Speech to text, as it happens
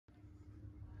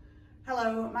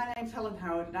Hello, my name's Helen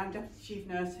and I'm Deputy Chief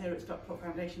Nurse here at Stockport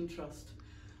Foundation Trust.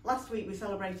 Last week we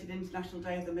celebrated International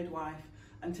Day of the Midwife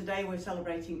and today we're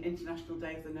celebrating International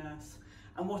Day of the Nurse.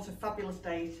 And what a fabulous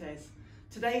day it is.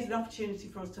 Today is an opportunity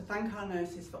for us to thank our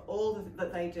nurses for all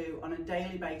that they do on a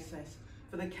daily basis,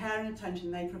 for the care and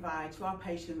attention they provide to our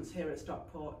patients here at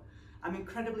Stockport. I'm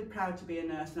incredibly proud to be a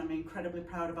nurse and I'm incredibly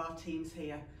proud of our teams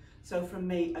here. So from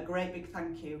me, a great big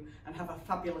thank you and have a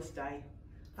fabulous day.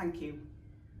 Thank you.